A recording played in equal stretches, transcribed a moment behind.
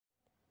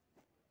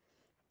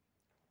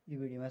यो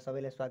भिडियोमा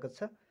सबैलाई स्वागत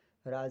छ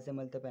र आज चाहिँ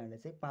मैले तपाईहरुलाई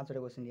चाहिँ 5 वटा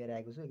क्वेशन लिएर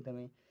आएको छु।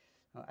 एकदमै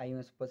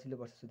आइएमएस पछिल्लो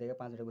वर्ष सोधेका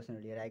 5 वटा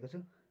क्वेशनहरु लिएर आएको छु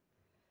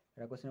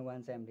र क्वेशन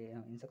 1 चाहिँ हामीले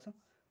हेर्न सक्छौं।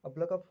 A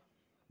block of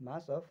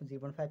mass of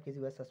 0.5 kg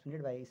was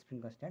suspended by a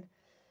spring constant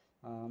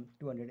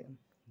 200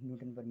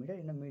 Newton per meter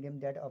in a medium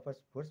that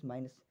offers force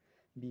minus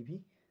BV।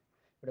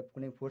 एउटा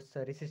कुनै फोर्स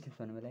छ रेसिस्टेन्स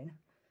भन्नु मलाई हैन,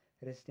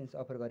 रेसिस्टेन्स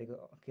अफर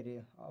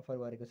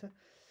गरेको छ।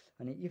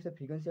 अनि if the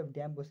frequency of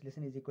damp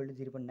oscillation is equal to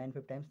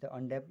 0.95 times the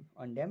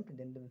अनड्याम्प्ड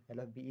then the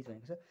value of be is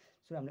भनेको छ।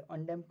 सो हामीले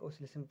अनड्याम्प्ड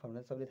ओसिलेसन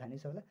फर्मुला सबैले थाहा नै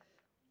छ होला।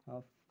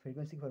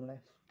 फ्रिक्वेन्सीको फर्मुला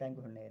टाइमको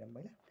फर्मुला हेरौँ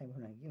पहिला। टाइमको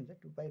फर्मुला के हुन्छ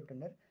 2 पाइ रुट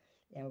अन्डर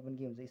एम अपन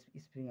के हुन्छ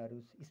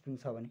स्प्रिङ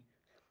छ भने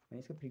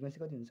यसको फ्रिक्वेन्सी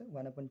कति हुन्छ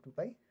 1/2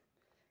 पाइ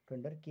रुट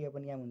अन्डर के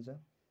अपन एम हुन्छ।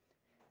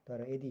 तर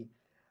यदि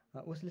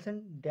ओसिलेसन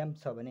ड्याम्प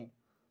छ भने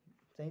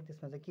चाहिँ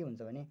त्यसमा चाहिँ के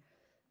हुन्छ भने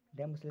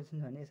ड्याम्प ओसिलेसन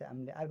छ भने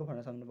हामीले अर्को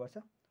फर्मुला सम्झ्नुपर्छ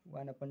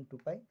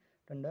 1/2 पाइ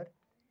रुट अन्डर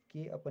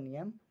के upon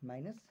am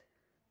minus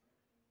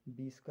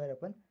be square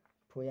upon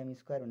 4m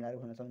square भनेर अर्को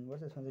फर्मुला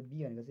सम्झ्नुपर्छ। यसमा चाहिँ बी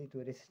भनेको चाहिँ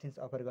त्यो रेसिस्टेन्स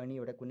अफर गर्ने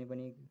एउटा कुनै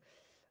पनि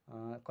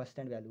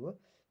कन्स्ट्यान्ट भ्यालु हो।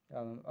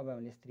 अब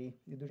हामीले यसरी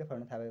यो दुईटा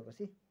फर्मुला थाहा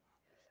भएपछि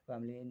अब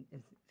हामीले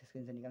त्यसको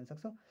एन्सर निकाल्न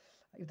सक्छौँ।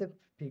 If the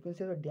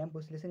frequency of damp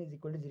oscillation is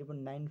equal to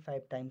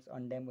 0.95 times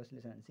अनड्याम्प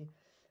oscillation भनेपछि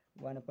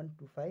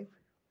 1/2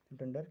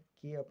 रुट अन्डर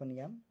के upon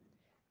am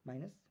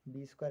minus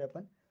be square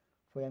upon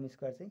 4m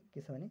square चाहिँ के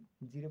छ भने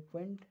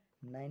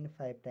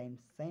 0.95 टाइम्स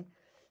चाहिँ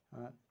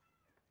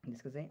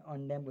यसको चाहिँ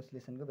अनड्याम्प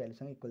ओसिलेसनको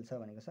भ्यालुसँग इक्वल छ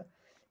भनेको छ।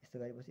 यस्तो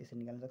गरेपछि यसरी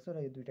निकाल्न सक्छौँ र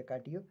यो दुईटा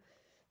काटियो।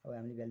 अब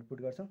हामीले भ्यालु पुट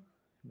गर्छौँ।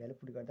 भ्यालु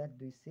पुट गर्दा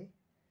 200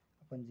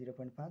 upon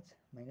 0.5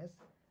 minus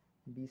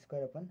be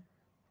square upon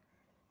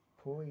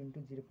 4 into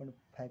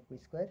 0.5 को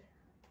square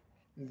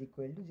is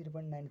equal to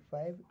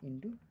 0.95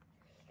 into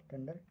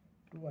under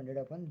 200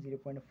 upon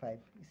 0.5।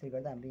 यसरी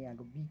गर्दा हामीले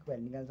यहाँको बीको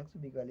भ्यालु निकाल्न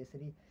सक्छौँ। बीको भ्यालु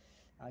यसरी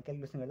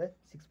क्यालकुलेसन गर्दा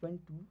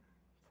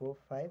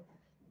 6.245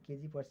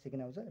 केजी पर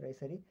सेकेन्ड आउँछ र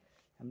यसरी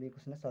हामीले यो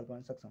क्वेसनलाई सल्भ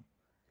गर्न सक्छौँ।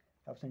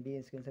 अप्सन डी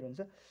यसको एन्सर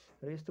हुन्छ।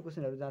 र यस्तो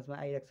क्वेसनहरु जाँचमा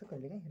आइरहेको छ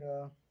कहिलेकाहीँ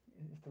र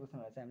यस्तो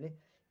क्वेसनहरु चाहिँ हामीले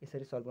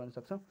यसरी सल्भ गर्न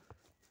सक्छौँ।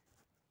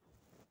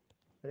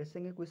 र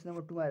यससँगै क्वेसन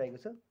नम्बर 2 मा रहेको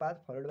छ path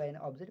followed by an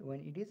object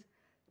when it is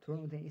thrown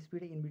with an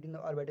speed in between the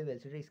orbital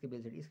velocity र स्केप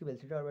भेलोसिटी। स्केप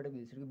भेलोसिटी र अर्बिटल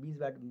भेलोसिटीको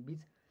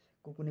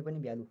बीचको कुनै पनि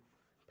भ्यालु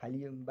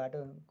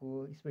फालियोबाटको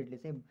स्पिडले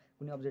चाहिँ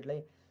कुनै अब्जेक्टलाई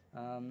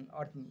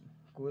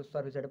अर्थको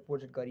सर्फेसबाट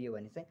प्रोजेक्ट गरियो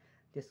भने चाहिँ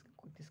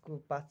त्यसको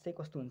पाथ चाहिँ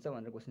कस्तो हुन्छ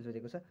भनेर क्वेसन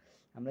सोधेको छ।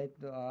 हामीलाई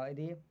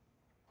यदि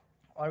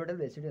अर्बिटल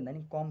भेलोसिटी भन्दा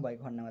नि कम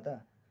भएको खण्डमा त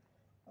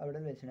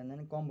अर्बिटल भेलोसिटी भन्दा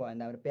नि कम भयो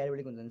भने हाम्रो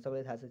प्याराबोलिक हुन्छ भने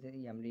सबैलाई थाहा छ।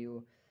 हामीले यो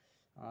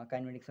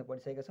काइनेमेटिक्समा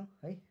पढिसकेका छौँ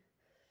है,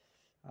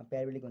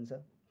 प्याराबोलिक हुन्छ।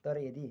 तर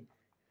यदि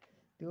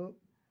त्यो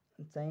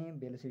चाहिँ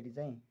भेलोसिटी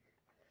चाहिँ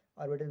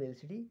अर्बिटल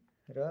भेलोसिटी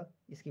र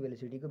स्केप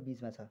भेलोसिटीको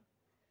बीचमा छ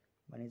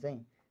भने चाहिँ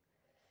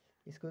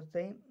यसको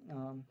चाहिँ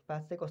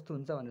पाथ चाहिँ कस्तो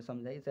हुन्छ भनेर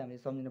सम्झाइ चाहिँ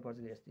हामीले सम्झिनुपर्छ।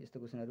 यस्तो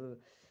क्वेसनहरु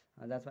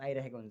जाँचमा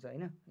आइरहेको हुन्छ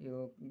हैन, यो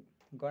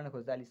गर्न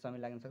खोज्दा अलिक समय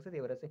लाग्न सक्छ।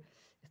 त्यही भएर चाहिँ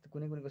यस्तो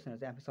कुनै क्वेसनहरु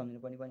चाहिँ आफै सम्झिनु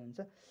पर्ने पनि हुन्छ।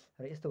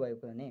 र यस्तो भयो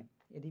भने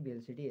यदि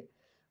भेलोसिटी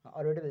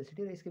अर्बिटल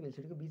भेलोसिटी र स्केप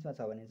भेलोसिटीको बीचमा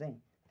छ भने चाहिँ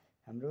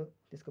हाम्रो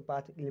त्यसको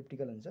पाथ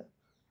इलिप्टिकल हुन्छ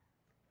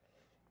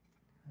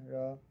र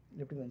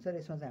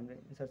यसमा चाहिँ हाम्रो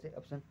एन्सर चाहिँ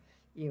अप्सन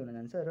ए हुन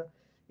जान्छ। र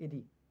यदि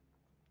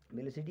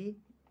भेलोसिटी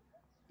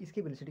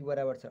स्केप भेलोसिटी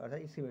बराबर छ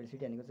अर्थात् स्केप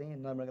भेलोसिटी भनेको चाहिँ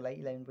नर्मलको लागि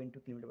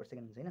 11.2 किलोमिटर पर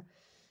सेकेन्ड हुन्छ हैन,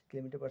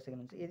 किलोमिटर पर सेकेन्ड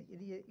हुन्छ।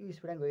 यदि यो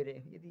स्पिडमा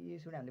गइरहेको यदि यो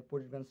स्पिड हामीले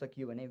प्रोजेक्ट गर्न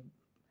सकियो भने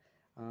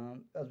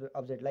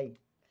अब्जेक्टलाई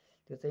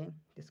त्यो चाहिँ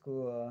त्यसको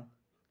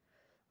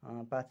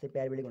पाथ चाहिँ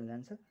प्याराबोलिक हुन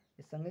जान्छ।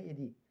 यससँगै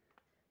यदि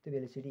त्यो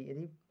भेलोसिटी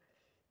यदि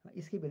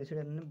स्केप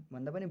भेलोसिटी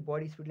भन्दा पनि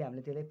बढी स्पिडले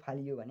हामीले त्यसलाई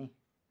फालियो भने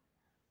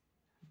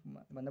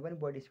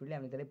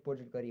त्यसलाई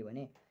प्रोजेक्ट गरियो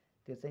भने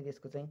त्यो चाहिँ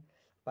त्यसको चाहिँ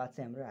पाथ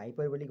चाहिँ हाम्रो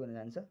हाइपरबोलिक हुन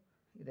जान्छ।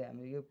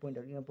 हामीले यो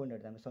पोइन्टहरु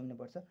हामीले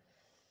सम्झ्नुपर्छ।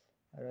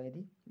 र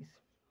यदि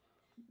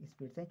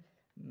स्पिड चाहिँ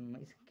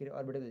के अरे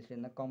अर्बिटल भेलोसिटी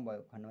भन्दा कम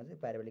भएको खण्डमा चाहिँ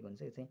प्याराबोलिक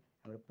हुन्छ। यो चाहिँ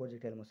हाम्रो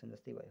प्रोजेक्टाइल मोसन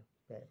जस्तै भयो।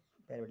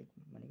 प्याराबोलिक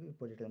भनेको यो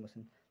प्रोजेक्टाइल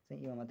मोसन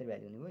चाहिँ यसमा मात्रै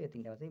भ्यालु हुने भयो, यो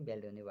तीनटामा चाहिँ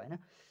भ्यालु हुने भएन।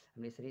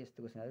 हामीले यसरी यस्तो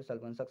क्वेसनहरु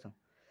सल्भ गर्न सक्छौँ।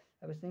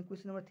 अब यसमा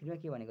क्वेसन नम्बर 3 मा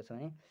के भनेको छ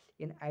भने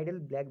an idol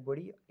black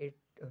body at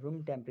room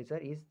temperature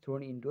is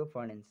thrown into a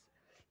furnace.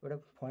 एउटा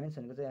फर्नेस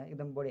भनेको चाहिँ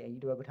एकदम बढी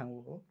हिट भएको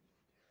ठाउँ हो।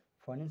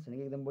 फर्नेस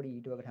भनेको एकदम बढी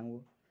हिट भएको ठाउँ हो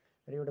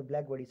र एउटा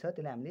ब्ल्याक बडी छ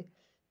त्यसलाई हामीले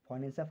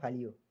फर्नेसमा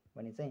फालियो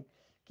भने चाहिँ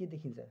के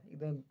देखिन्छ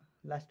एकदम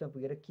लास्टमा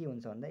पुगेर के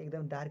हुन्छ भन्दा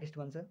एकदम डार्केस्ट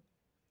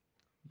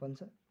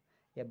बन्छ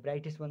या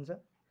ब्राइटेस्ट बन्छ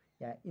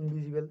या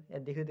इन्भिजिबल या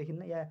देख्दै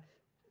देखिन्न या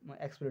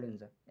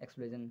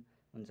एक्सप्लोजन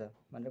हुन्छ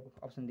भनेर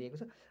अप्सन दिएको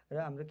छ। र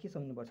हाम्रो के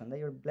सम्झ्नुपर्छ भन्दा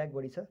एउटा ब्ल्याक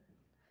बडी छ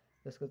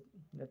जसको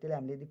र त्यसलाई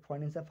हामीले यदि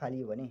फर्नेसमा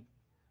फालियो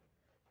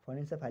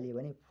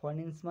भने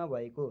फर्नेसमा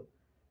भएको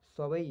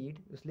सबै हिट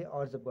उसले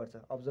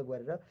अब्जर्भ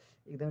गरेर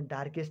एकदम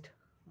डार्केस्ट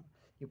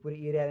यो पुरै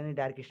एरियालाई नै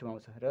डार्केस्टमा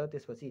आउँछ। र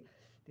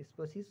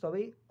त्यसपछि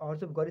सबै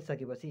अब्जर्भ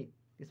गरिसकेपछि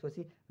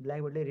त्यसपछि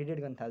ब्ल्याक बडीले रेडिएट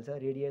गर्न थाल्छ।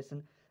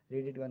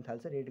 रेडिएट गर्न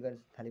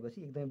थालेपछि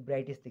एकदमै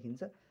ब्राइटेस्ट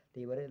देखिन्छ।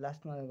 त्यही भएर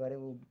लास्टमा गएर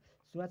ऊ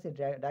सुरुमा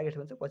चाहिँ डार्गेस्ट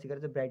भन्छ, पछि गएर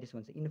चाहिँ ब्राइटेस्ट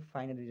भन्छ। इन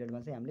फाइनल रिजल्टमा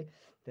चाहिँ हामीले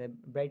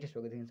ब्राइटेस्ट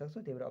भएको देख्न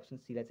सक्छौँ। त्यही भएर अप्सन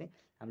सीलाई चाहिँ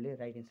हामीले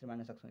राइट एन्सर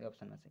मान्न सक्छौँ यो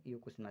अप्सनमा चाहिँ, यो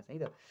क्वेसनमा चाहिँ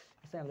है त।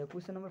 जस्तै हामीले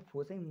क्वेसन नम्बर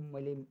 4 चाहिँ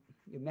मैले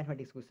यो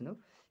म्याथमेटिक्स क्वेसन हो,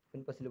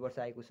 पनि पछिल्लो वर्ष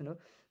आएको क्वेसन हो।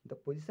 The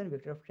position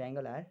vector of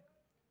triangle are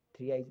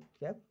 3i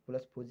cap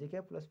plus 4j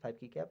cap plus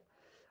 5k cap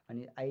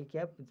अनि i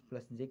cap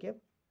plus j cap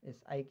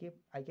S i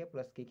cap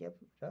plus k cap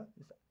र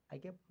i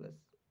cap plus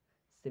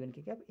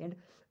 7k cap and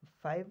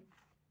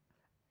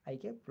 5i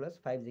cap plus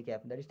 5j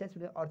cap. The distance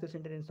between अर्थो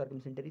centre and circum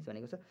centre is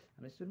भनेको छ।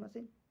 हामीले सुरुमा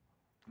चाहिँ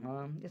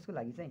यसको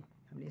लागि चाहिँ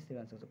हामीले यसरी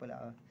गर्न सक्छौँ। पहिला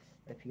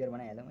एउटा फिगर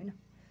बनाइहालौँ होइन,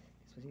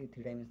 त्यसपछि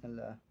 3 डाइमेन्सनल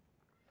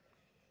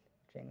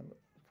ट्रायङ्गल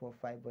 4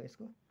 5 भयो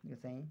यसको, यो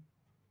चाहिँ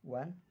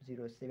 1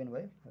 0 7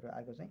 भयो र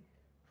अर्को चाहिँ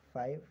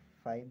 5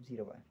 5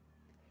 0 भयो।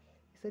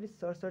 यसरी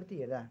सरसर्ती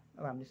हेर्दा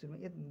अब हामीले सुरुमा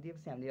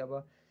दिएपछि हामीले अब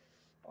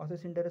अर्थो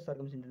सेन्टर र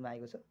सर्कम सेन्टरमा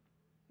आएको छ,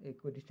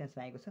 यसको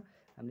डिस्टेन्समा आएको छ।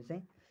 हामीले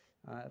चाहिँ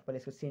पहिला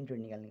यसको सेन्टर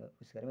निकाल्ने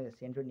कोसिस गरौँ है।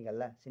 सेन्टर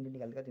निकाल्दा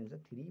कति हुन्छ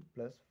 3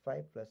 +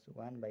 5 +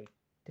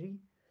 1/3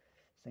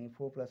 सँगै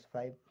 4 +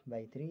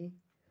 5/3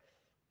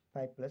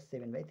 5 +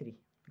 7/3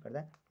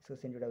 गर्दा यसको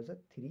सेन्टर आउँछ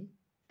 3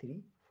 3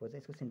 4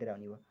 चाहिँ यसको सेन्टर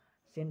आउने भयो,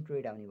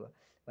 सेन्ट्रोइड आउने भयो।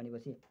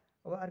 भनेपछि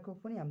अब अर्को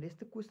पनि हामीले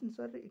यस्तो क्वेसन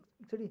सर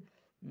एकचोटि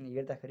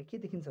हेर्दाखेरि के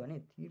देखिन्छ भने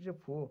 3 र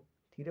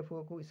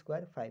 4 को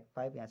स्क्वायर 5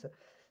 5 यहाँ छ,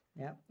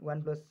 यहाँ 1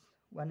 +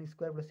 1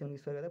 स्क्वायर + 7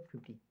 स्क्वायर गर्दा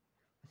 50।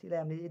 यसलाई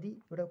हामीले यदि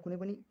एउटा कुनै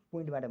पनि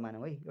पोइन्टबाट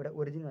मानौँ है, एउटा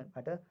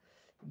ओरिजिनबाट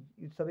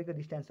यो सबैको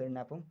डिस्टेन्सहरू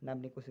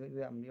नाप्ने कोसिस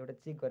गरेर हामीले एउटा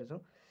चेक गर्छौँ।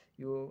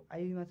 यो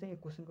आइयुमा चाहिँ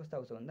क्वेसन कस्तो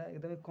आउँछ भन्दा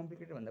एकदमै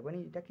कम्प्लिकेटेड भन्दा पनि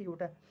ट्याक्कै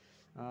एउटा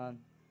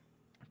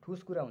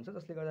ठोस कुरा हुन्छ,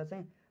 जसले गर्दा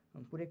चाहिँ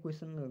पुरै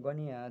क्वेसन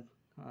गर्ने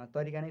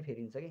तरिका नै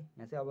फेरिन्छ कि।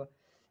 यहाँ चाहिँ अब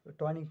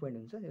टर्निङ पोइन्ट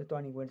हुन्छ, यो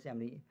टर्निङ पोइन्ट चाहिँ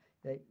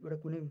हामीले एउटा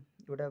कुनै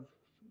एउटा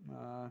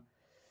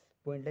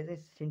पोइन्टलाई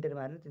चाहिँ सेन्टर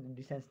मारेर त्यो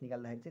डिस्टेन्स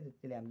निकाल्दाखेरि चाहिँ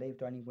त्यसले हामीलाई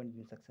टर्निङ पोइन्ट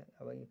दिन सक्छ।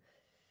 अब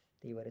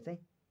त्यही भएर चाहिँ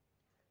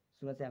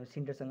सुरुमा चाहिँ हामी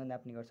सेन्टरसँग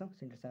नाप्ने गर्छौँ।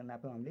 सेन्टरसँग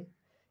नाप्यौँ हामीले,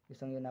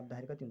 योसँग यो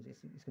नाप्दाखेरि कति हुन्छ,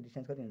 यसको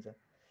डिस्टेन्स कति हुन्छ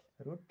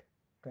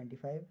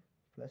 √25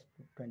 +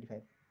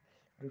 25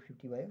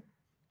 √50 भयो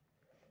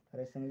र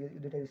यससँग यो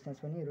दुईवटा डिस्टेन्स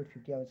पनि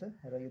 √50 आउँछ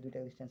र यो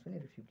दुईवटाको डिस्टेन्स पनि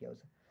 √50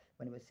 आउँछ।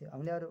 भनेपछि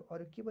हामीले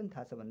अरू के पनि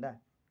थाहा छ भन्दा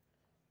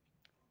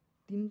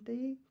तिनटै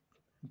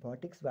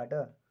भर्टेक्सबाट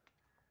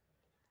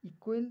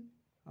इक्वल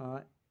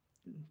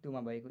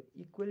त्योमा भएको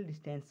इक्वल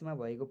डिस्टेन्समा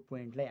भएको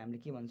पोइन्टलाई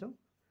हामीले के भन्छौँ,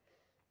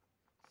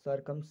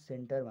 सर्कम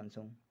सेन्टर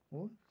भन्छौँ हो,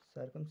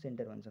 सर्कम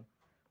सेन्टर भन्छौँ।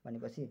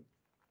 भनेपछि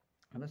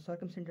हाम्रो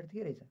सर्कम सेन्टर त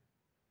के रहेछ,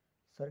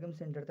 सर्कम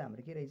सेन्टर त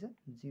हाम्रो के रहेछ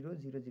 0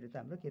 0 0 त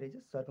हाम्रो के रहेछ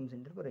सर्कम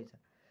सेन्टर पो रहेछ।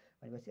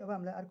 भनेपछि अब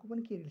हामीलाई अर्को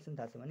पनि के रिलेसन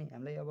थाहा छ भने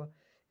हामीलाई अब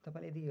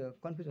तपाईँले यदि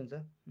कन्फ्युज हुन्छ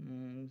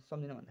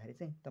सम्झिन भन्दाखेरि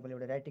चाहिँ तपाईँले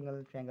एउटा राइट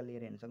एङ्गल ट्रायङ्गल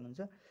लिएर हेर्न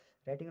सक्नुहुन्छ।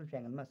 राइट एङ्गल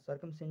ट्रायङ्गलमा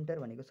सर्कम सेन्टर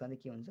भनेको सधैँ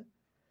के हुन्छ,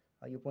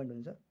 यो पोइन्ट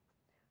हुन्छ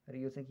र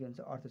यो चाहिँ के हुन्छ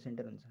अर्थो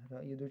सेन्टर हुन्छ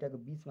र यो दुईटाको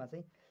बिचमा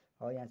चाहिँ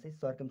यहाँ चाहिँ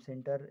सर्कम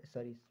सेन्टर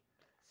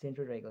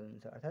सेन्टर रहेको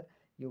हुन्छ। अर्थात्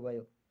यो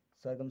भयो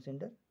सर्कम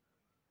सेन्टर,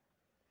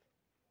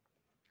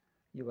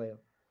 यो भयो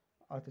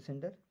अर्थो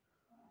सेन्टर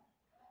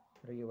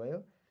र यो भयो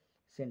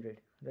सेन्ट्रोइड।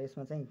 र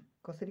यसमा चाहिँ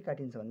कसरी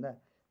काटिन्छ भन्दा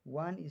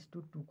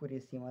 1:2 को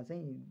रेसियोमा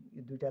चाहिँ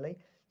यो दुईटालाई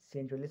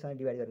सेन्ट्रोइडले सँग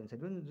डिभाइड गरेको हुन्छ।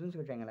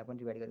 जुनसुकै ट्रायङ्गललाई पनि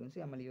डिभाइड गरेको हुन्छ।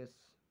 मैले यो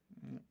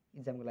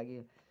इक्जामको लागि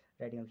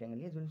राइट एङ्गल ट्रायङ्गल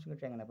लिए, जुनसुकै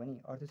ट्रायङ्गललाई पनि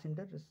अर्थो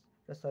सेन्टर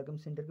र सर्कम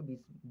सेन्टरको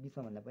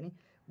बिचमा भन्दा पनि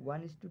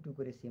 1:2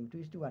 को रेसियोमा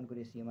 2:1 को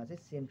रेसियोमा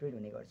चाहिँ सेन्ट्रोइड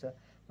हुने गर्छ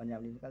भनेर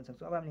हामीले निकाल्न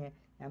सक्छौँ। अब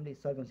हामीले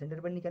सर्कम सेन्टर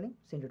पनि निकाल्यौँ,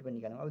 सेन्ट्रोइड पनि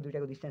निकाल्यौँ। अब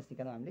दुईटाको डिस्टेन्स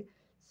निकाल्यौँ हामीले,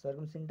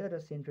 सर्कम सेन्टर र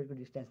सेन्ट्रोइडको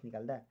डिस्टेन्स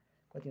निकाल्दा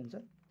कति हुन्छ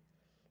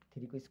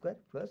 3 को स्क्वायर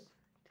प्लस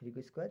 3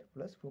 को स्क्वायर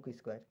प्लस 4 को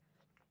स्क्वायर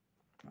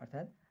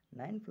अर्थात्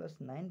 9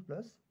 + 9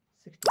 +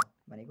 16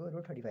 भनेको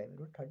 √35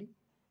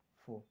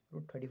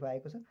 √34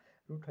 आएको छ।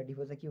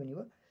 √34 चाहिँ के हुने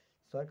भयो,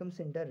 सर्कम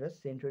सेन्टर र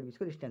सेन्ट्रोइड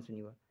बिचको डिस्टेन्स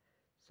हुने भयो।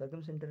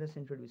 सर्कम सेन्टर र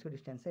सेन्ट्रोइड बिचको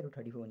डिस्टेन्स चाहिँ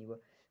 √34 हुने भयो।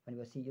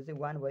 भनेपछि यो चाहिँ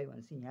 1 भयो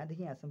भनेपछि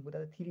यहाँदेखि यहाँसम्म पुग्दा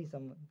 3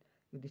 सम्म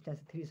यो डिस्टेन्स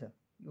 3 छ,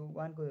 यो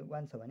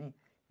 1 छ भने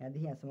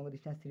यहाँदेखि यहाँसम्मको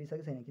डिस्टेन्स 3 छ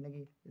कि छैन,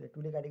 किनकि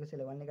 2 ले काटेको छ,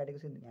 यसलाई 1 ले काटेको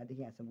छ,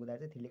 यहाँदेखि यहाँसम्म पुग्दा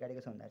चाहिँ 3 ले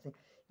काटेको छ भन्दाखेरि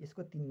चाहिँ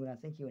यसको 3 गुणा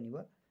चाहिँ के हुने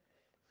भयो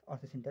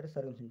अर्थो सेन्टर र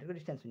सर्कम सेन्टरको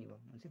डिस्टेन्स हुने भयो।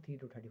 भनेपछि 3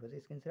 √34 चाहिँ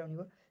यसको एन्सर आउने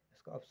भयो।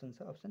 यसको अप्सन छ,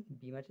 अप्सन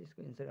बीमा चाहिँ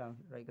यसको एन्सर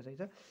रहेको छ।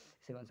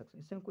 यसै गर्न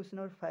सक्छौँ। यसमा क्वेसन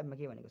नम्बर 5 मा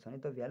के भनेको छ भने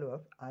the value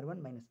of R1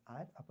 -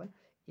 R upon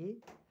A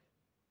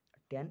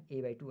tan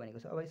A/2 भनेको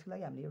छ। अब यसको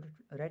लागि हामीले एउटा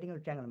राइट एङ्गल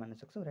ट्रायङ्गल मान्न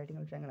सक्छौँ। राइट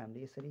एङ्गल ट्रायङ्गल हामीले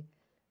यसरी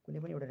कुनै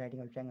पनि एउटा राइट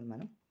एङ्गल ट्रायङ्गल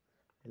मानौँ,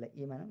 यसलाई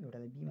A मानौँ,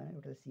 एउटालाई B मानौँ,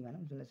 एउटालाई C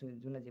मानौँ,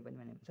 जुनलाई जे पनि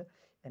माने हुन्छ।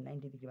 यसलाई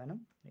 90 डिग्री मानौँ,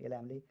 यसलाई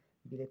हामीले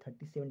B लाई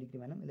 37 डिग्री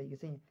मानौँ। यसलाई यो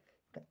चाहिँ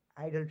एउटा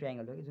आइडल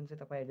ट्रायङ्गल हो कि जुन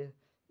चाहिँ तपाईँहरूले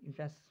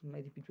इन्ट्रान्समा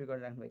यदि प्रिपेयर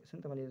गरेर राख्नुभएको छ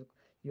भने तपाईँले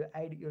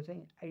यो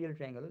चाहिँ आइडियल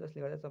ट्रायङ्गल हो,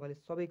 जसले गर्दा तपाईँले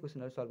सबै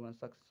क्वेसनहरू सल्भ गर्न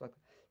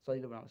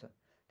सजिलो बनाउँछ।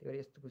 त्यही भएर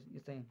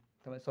यो चाहिँ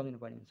तपाईँले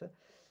सम्झिनुपर्ने हुन्छ।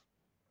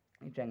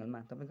 यो ट्रायङ्गलमा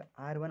तपाईँको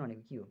R1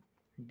 भनेको के हो,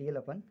 डेल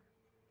अपन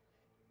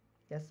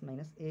S -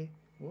 A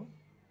हो,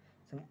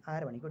 सँगै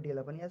R भनेको डेल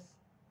अपन S,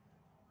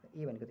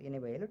 A भनेको त A नै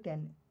भइहाल्यो, tan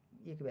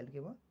A को भ्यालु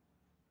के भयो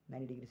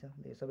 90 डिग्री छ।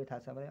 यो सबै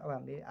थाहा छ। अब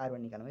हामीले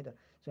R1 निकालौँ है त।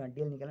 So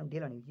del निकालौँ।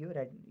 डेल भनेको के हो,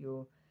 यो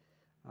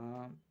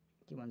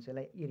के भन्छ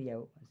यसलाई एरिया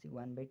हो। भनेपछि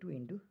 1/2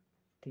 ×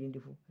 3 ×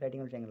 4 राइट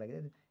एङ्गल ट्रायङ्गल लागि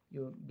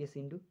यो बेस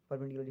इन्टु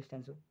परपेन्डिकुलर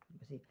डिस्टेन्स हो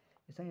भनेपछि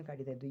यससँग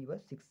काटिँदा 2 भयो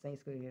 6 चाहिँ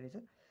यसको के रहेछ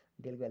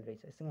डेलको भ्यालु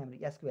रहेछ। यससँग हाम्रो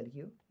यासको भ्यालु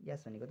के हो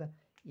यास भनेको त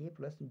a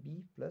plus b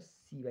plus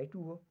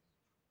c/2 हो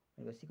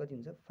भनेपछि कति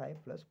हुन्छ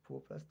 5 प्लस 4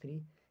 प्लस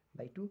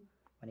 3/2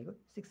 भनेको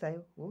 6 आयो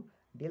हो।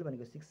 डेल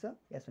भनेको 6 छ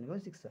यास भनेको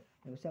पनि 6 छ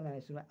भनेपछि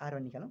हामी सुरुमा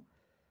r1 निकालौँ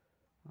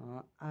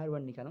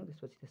r1 निकालौँ।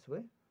 त्यसपछि त्यसो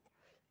भए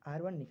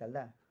r1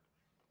 निकाल्दा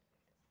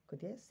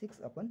कति आयो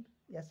 6 अपन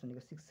यास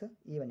भनेको 6 छ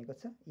a भनेको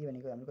छ a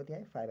भनेको हाम्रो कति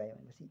आयो 5 आयो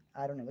भनेपछि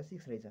r1 भनेको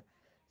 6 रहेछ।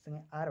 सँगै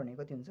r भनेको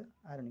कति हुन्छ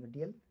r भनेको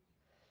डेल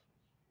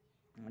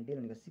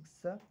भनेको 6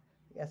 छ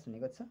यास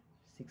भनेको छ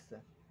 6 छ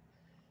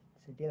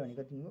डेल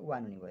भनेको कति हुने भयो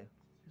 1 हुने भयो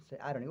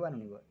r भनेको 1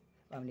 हुने भयो।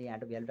 हामीले यहाँ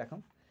भ्यालु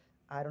राखौँ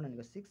r1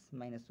 भनेको 6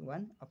 माइनस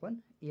 1 अपन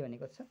a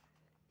भनेको छ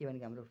a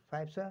भनेको हाम्रो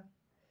 5 छ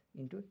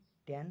इन्टु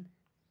tan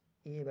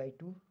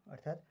a/2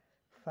 अर्थात्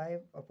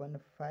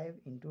 5/5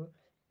 इन्टु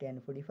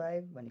tan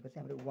 45 भनेको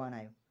चाहिँ हाम्रो 1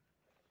 आयो।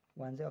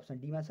 1 चाहिँ अप्सन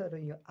डीमा छ र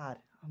यो r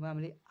अब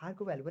हामीले r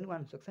को भ्यालु पनि 1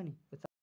 हुनसक्छ नि।